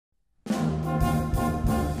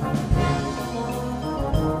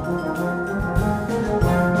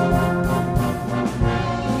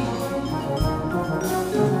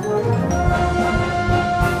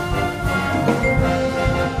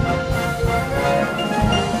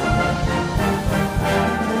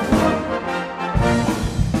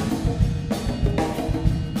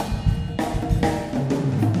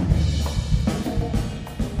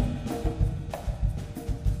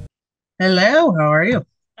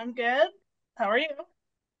I'm good. How are you?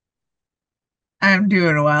 I'm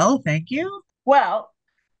doing well, thank you. Well,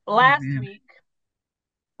 Oh last man, week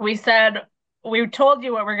we said we told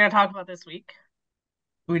you what we're going to talk about this week.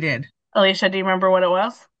 we did. Alicia, do you remember what it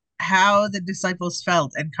was? How the disciples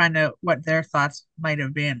felt and kind of what their thoughts might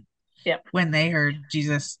have been Yep. when they heard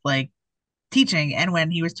Jesus teaching and when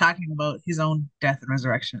he was talking about his own death and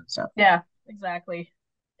resurrection and stuff. Yeah, exactly.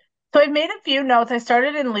 So I've made a few notes. I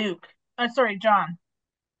started in Luke. Sorry, John.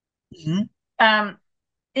 Hmm. Um,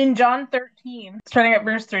 in John 13, starting at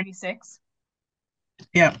verse 36,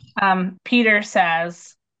 Yeah, Peter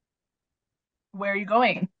says, "Where are you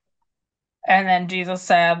going?" And then Jesus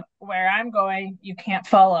said, "Where I'm going, you can't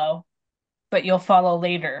follow, but you'll follow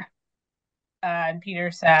later." And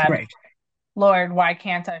Peter said, right. "Lord, why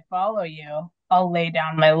can't I follow you? I'll lay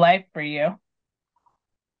down my life for you."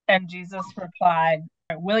 And Jesus replied,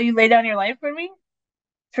 "Will you lay down your life for me?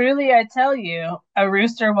 Truly, I tell you, a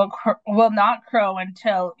rooster will not crow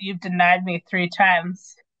until you've denied me three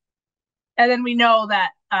times." And then we know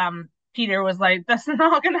that Peter was like, "That's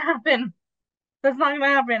not going to happen. That's not going to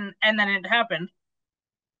happen." And then it happened.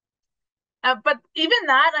 But even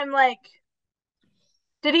that, I'm like,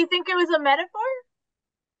 did he think it was a metaphor?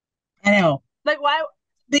 I know. Like, why?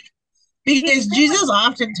 Be- He's Because been with, Jesus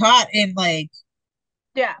often taught in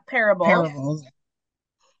yeah, parables. parables.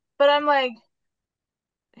 But I'm like,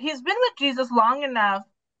 he's been with Jesus long enough,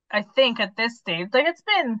 I think, at this stage. Like, it's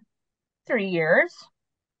been 3 years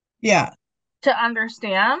Yeah, to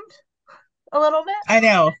understand a little bit. I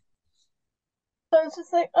know. So it's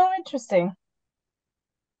just like, oh, interesting.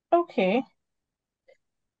 Okay.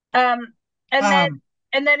 Um, and then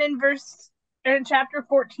Um, in chapter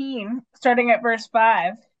 14, starting at verse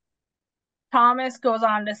 5, Thomas goes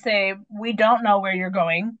on to say, "We don't know where you're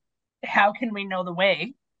going. How can we know the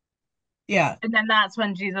way?" yeah, And then that's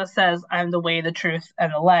when Jesus says, "I'm the way, the truth,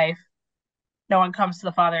 and the life. No one comes to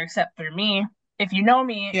the Father except through me. If you know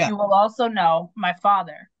me, yeah, you will also know my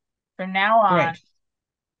Father. From now on, right.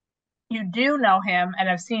 you do know him and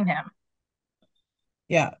have seen him."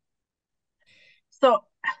 Yeah, So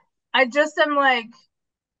I just am like,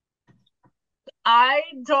 I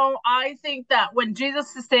think that when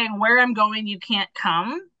Jesus is saying, "Where I'm going, you can't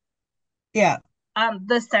come," yeah,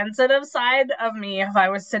 the sensitive side of me, if I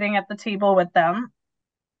was sitting at the table with them,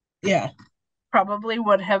 yeah, probably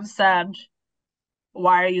would have said,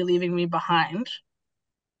 "Why are you leaving me behind?"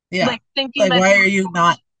 yeah. Like thinking Like, that why he are was you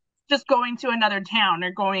not? just going to another town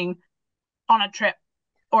or going on a trip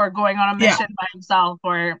or going on a Yeah, mission by himself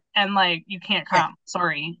or and like you can't yeah. come.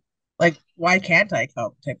 Sorry. Like, why can't I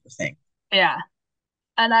come? Type of thing. Yeah.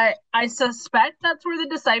 And I suspect that's where the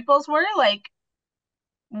disciples were like,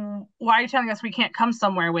 why are you telling us we can't come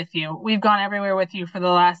somewhere with you? We've gone everywhere with you for the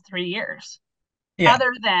last 3 years, Yeah,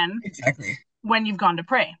 other than exactly. when you've gone to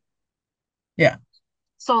pray. Yeah,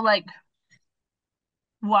 So like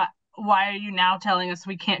what why are you now telling us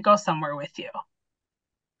we can't go somewhere with you?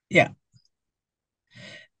 yeah.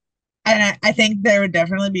 And I think there would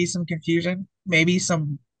definitely be some confusion, maybe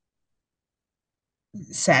some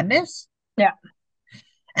sadness. Yeah.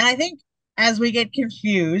 And I think as we get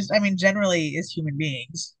confused, I mean, generally as human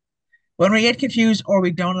beings, when we get confused or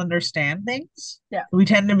we don't understand things, Yeah. we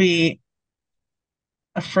tend to be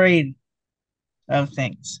afraid of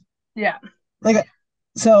things. Yeah. Like,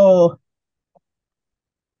 so,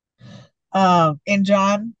 in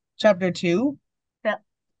John chapter 2, Yeah.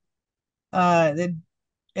 the,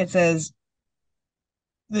 it says,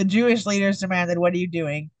 the Jewish leaders demanded, "What are you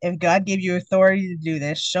doing? If God gave you authority to do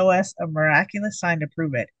this, show us a miraculous sign to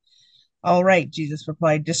prove it." "All right," Jesus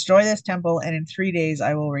replied, "destroy this temple, and in 3 days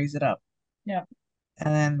I will raise it up." Yeah.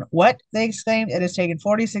 And then, "What?" they exclaimed. "It has taken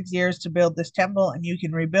 46 years to build this temple, and you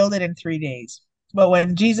can rebuild it in 3 days." But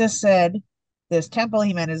when Jesus said this temple,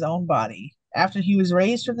 he meant his own body. After he was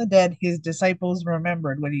raised from the dead, his disciples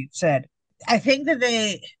remembered what he'd said. I think that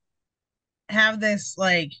they have this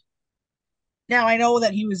now I know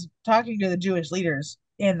that he was talking to the Jewish leaders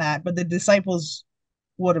in that, but the disciples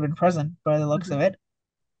would have been present by the looks of Mhm. it.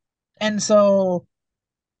 And so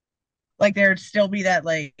there'd still be that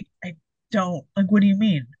I don't what do you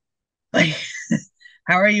mean? Like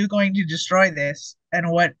how are you going to destroy this?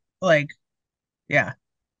 And what like yeah,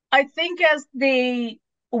 I think as they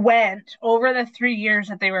went over the 3 years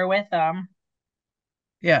that they were with them,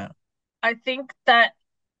 yeah, I think that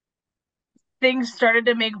things started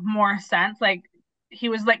to make more sense. Like he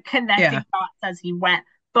was like yeah, connecting dots as he went,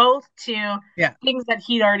 both to yeah, things that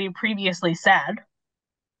he'd already previously said,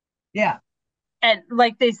 yeah. and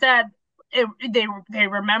like they said, they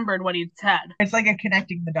remembered what he'd said. It's like a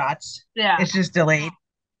connecting the dots. Yeah, It's just delayed.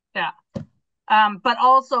 yeah. but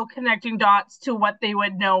also connecting dots to what they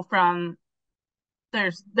would know from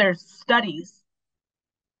their studies,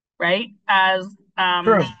 right?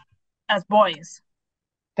 True. As boys,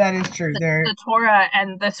 That is true. the Torah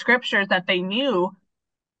and the scriptures that they knew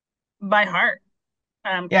by heart,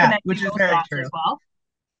 Yeah, which connecting is those very dots true. as well.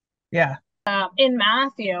 Yeah. In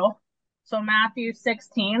Matthew, so Matthew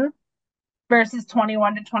 16, verses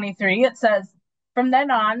 21 to 23, it says, "From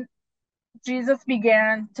then on, Jesus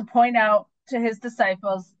began to point out to his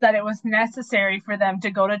disciples that it was necessary for them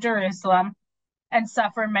to go to Jerusalem and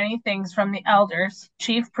suffer many things from the elders,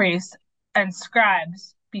 chief priests, and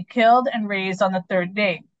scribes, be killed and raised on the third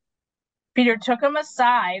day." Peter took him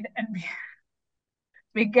aside and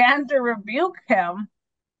began to rebuke him.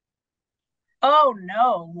 "Oh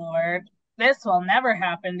no, Lord, this will never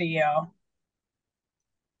happen to you."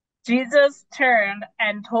 Jesus turned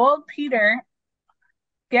and told Peter,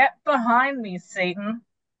 "Get behind me, Satan.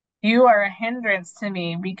 You are a hindrance to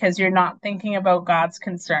me because you're not thinking about God's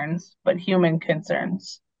concerns, but human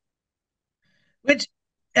concerns." Which,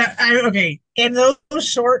 okay, in those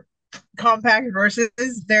short, compact verses,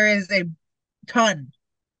 there is a ton.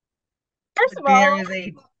 First of There all, is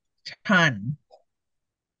a ton.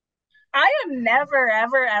 I am never,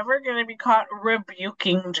 ever, ever going to be caught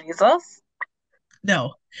rebuking Jesus.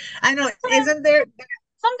 No, I know. Sometimes, Isn't there?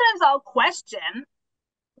 sometimes I'll question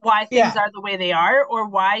why things Yeah, are the way they are or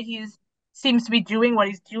why he seems to be doing what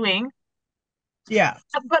he's doing. yeah,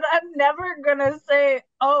 But I'm never going to say,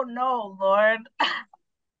 "Oh no, Lord,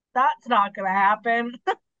 that's not going to happen."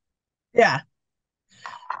 yeah.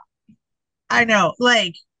 I know.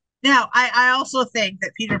 Like now, I also think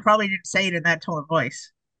that Peter probably didn't say it in that tone of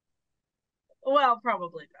voice. Well,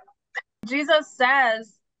 probably not. Jesus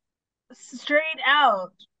says straight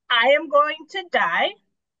out, "I am going to die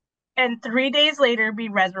and 3 days later be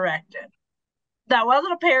resurrected." That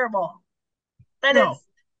wasn't a parable. And No,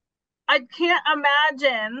 I can't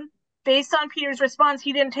imagine, based on Peter's response,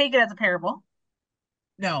 he didn't take it as a parable.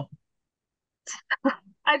 no,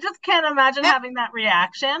 I just can't imagine Eh, having that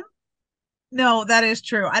reaction. no. That is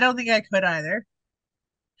true. I don't think I could either.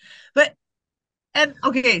 But and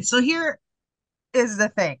okay, so here is the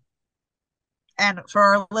thing. And for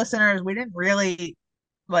our listeners, we didn't really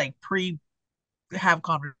like pre have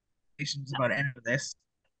conversations about any of this.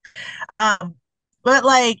 Um, but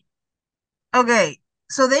like, okay,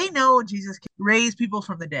 so they know Jesus can raise people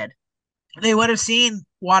from the dead. They would have seen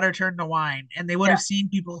water turn to wine, and they would Yeah, have seen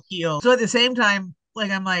people healed. So at the same time,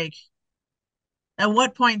 like I'm like, at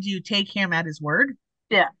what point do you take him at his word?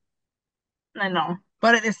 yeah, I know.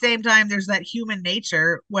 But at the same time, there's that human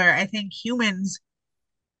nature where I think humans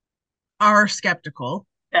are skeptical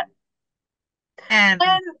Yeah. and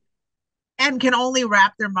And can only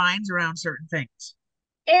wrap their minds around certain things.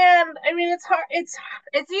 I mean it's hard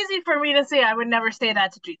it's easy for me to say I would never say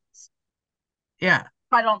that to Jesus. Yeah,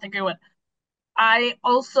 I don't think I would. I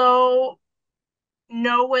also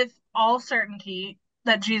know with all certainty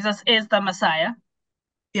that Jesus is the Messiah.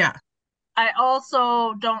 yeah, I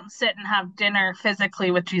also don't sit and have dinner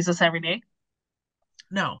physically with Jesus every day.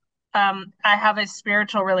 no, I have a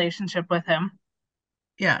spiritual relationship with him.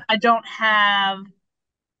 yeah, I don't have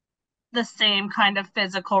the same kind of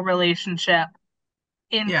physical relationship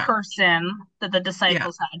in yeah, person that the yeah,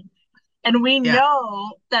 disciples had. And we yeah,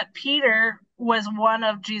 know that Peter was one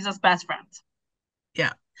of Jesus' best friends,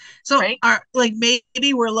 yeah. So, right? our like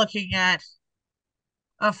maybe we're looking at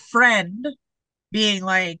a friend being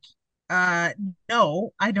like, uh,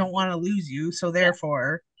 no, I don't want to lose you, so Yeah,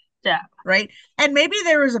 therefore, yeah, right? And maybe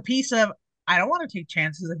there was a piece of I don't want to take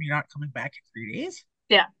chances if you're not coming back in 3 days,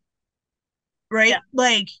 yeah, yeah, right?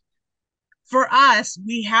 Like for us,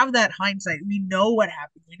 we have that hindsight. We know what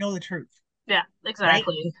happened. We know the truth, yeah, right?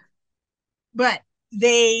 exactly. But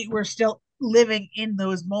they were still living in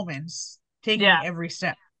those moments, Yeah, taking every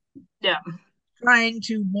step, yeah, trying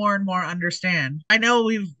to more and more understand. I know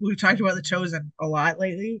we've talked about the chosen a lot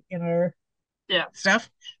lately in our yeah, stuff,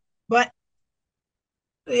 but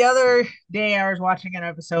the other day I was watching an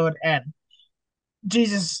episode and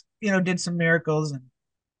Jesus, did some miracles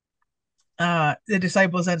and the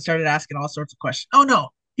disciples then started asking all sorts of questions. Oh no,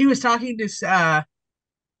 he was talking to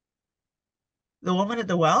the woman at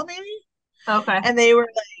the well, maybe, okay, and they were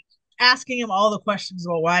like asking him all the questions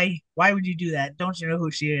about why would you do that? Don't you know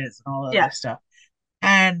who she is and all of yeah, this stuff.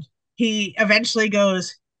 And he eventually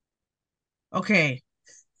goes, okay,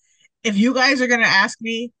 if you guys are gonna ask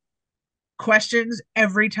me questions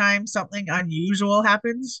every time something unusual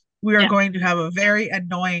happens, we are yeah, going to have a very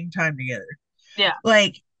annoying time together. yeah,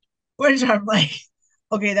 Like, which I'm like,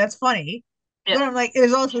 okay, that's funny. yeah, But I'm like,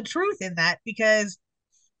 there's also truth in that because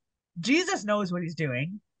Jesus knows what he's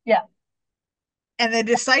doing. yeah, and the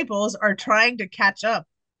disciples are trying to catch up.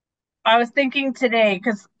 I was thinking today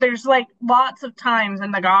because there's like lots of times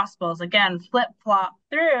in the Gospels, again, flip flop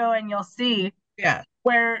through, and you'll see Yeah,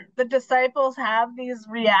 where the disciples have these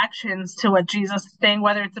reactions to what Jesus is saying,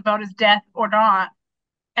 whether it's about his death or not,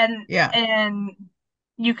 and yeah, and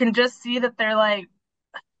you can just see that they're like,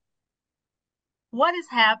 "What is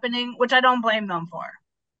happening?" Which I don't blame them for.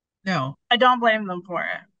 no, I don't blame them for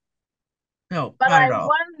it. no, But not I at all.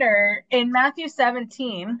 wonder in Matthew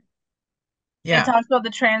 17, it Yeah, talks about the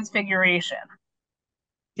transfiguration.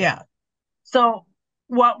 yeah, So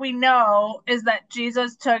what we know is that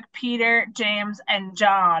Jesus took Peter, James, and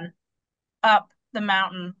John up the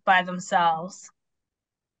mountain by themselves.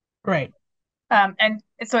 right. And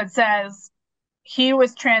so it says, he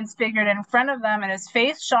was transfigured in front of them, and his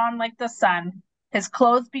face shone like the sun. His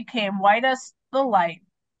clothes became white as the light.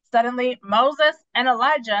 Suddenly, Moses and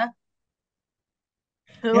Elijah,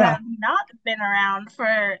 who Yeah, have not been around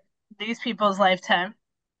for these people's lifetime,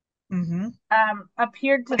 mm-hmm.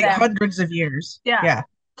 appeared to Like them. hundreds of years. Yeah, Yeah,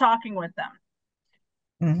 talking with them.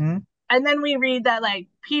 mm-hmm. And then we read that like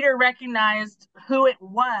Peter recognized who it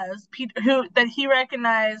was, Peter, who that he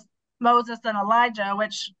recognized Moses and Elijah,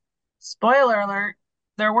 which spoiler alert,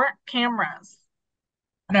 there weren't cameras.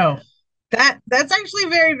 No, that's actually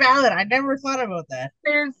very valid. I never thought about that.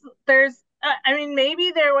 There's I mean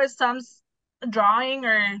maybe there was some drawing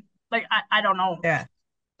or like I don't know, Yeah,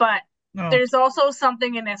 but no, there's also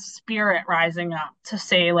something in his spirit rising up to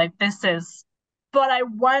say like this is, but I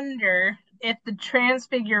wonder if the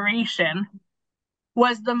transfiguration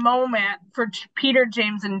was the moment for Peter,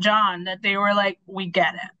 James, and John that they were like, we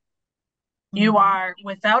get it. You mm-hmm. are,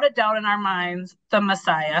 without a doubt in our minds, the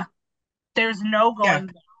Messiah. There's no Yeah, going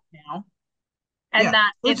back now. And yeah,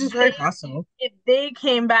 that which is very possible. if they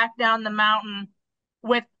came back down the mountain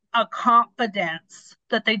with a confidence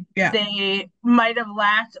that Yeah, they might have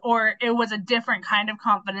lacked, or it was a different kind of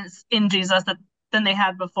confidence in Jesus than they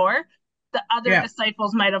had before, the other yeah,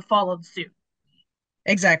 disciples might have followed suit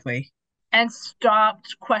exactly. and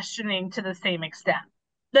stopped questioning to the same extent.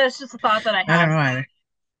 That's just a thought that I I don't had. know either.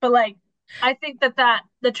 But like, I think that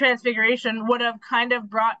the transfiguration would have kind of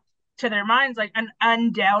brought to their minds like an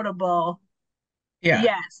undoubtable, Yeah,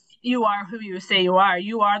 yes, you are who you say you are.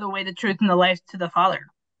 You are the way, the truth, and the life to the Father.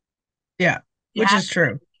 yeah, You which have is to be.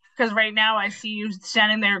 true. Because right now I see you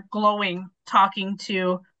standing there glowing, talking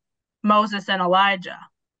to Moses and Elijah.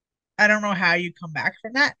 I don't know how you come back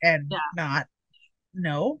from that and Yeah. not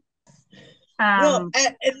know. No, Um,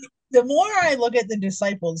 and the more I look at the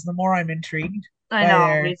disciples, the more I'm intrigued I by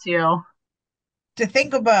know, me their too. to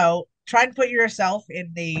think about. Try and put yourself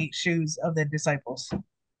in the shoes of the disciples.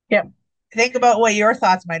 Yep. Think about what your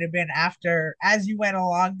thoughts might have been after as you went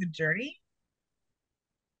along the journey,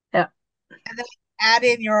 Yep. and then add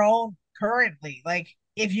in your own currently. Like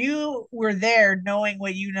if you were there knowing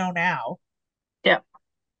what you know now, Yep.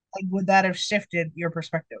 like would that have shifted your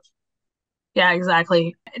perspective? Yeah,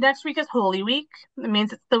 exactly. Next week is Holy Week. It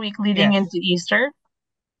means it's the week leading Yes. into Easter.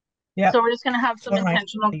 Yep. So we're just going to have It's some one of my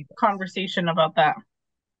intentional favorites. conversation about that.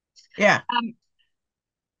 Yeah. Um,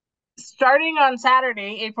 Starting on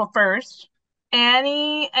Saturday, April 1st,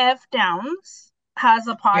 Annie F. Downs has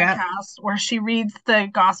a Yeah. podcast where she reads the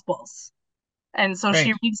Gospels. And so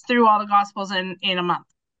she Right. reads through all the Gospels in a month.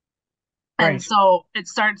 And Right. so it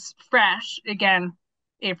starts fresh again,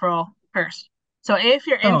 April 1st. So if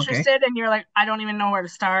you're Oh, okay. interested and you're like, I don't even know where to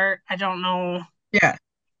start, I don't know, Yeah.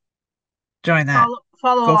 Join that.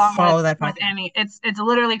 follow Go along follow that with podcast. Annie. It's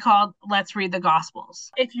literally called Let's Read the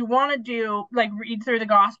Gospels. If you want to do like read through the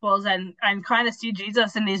Gospels and kind of see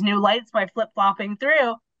Jesus in these new lights by flip flopping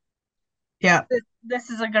through, Yeah. this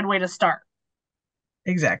is a good way to start.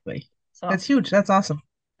 Exactly. So That's huge. That's awesome.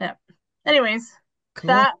 yeah. Anyways, Cool.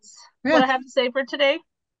 that's what Yeah. I have to say for today,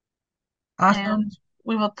 and Awesome.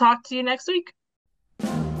 we will talk to you next week.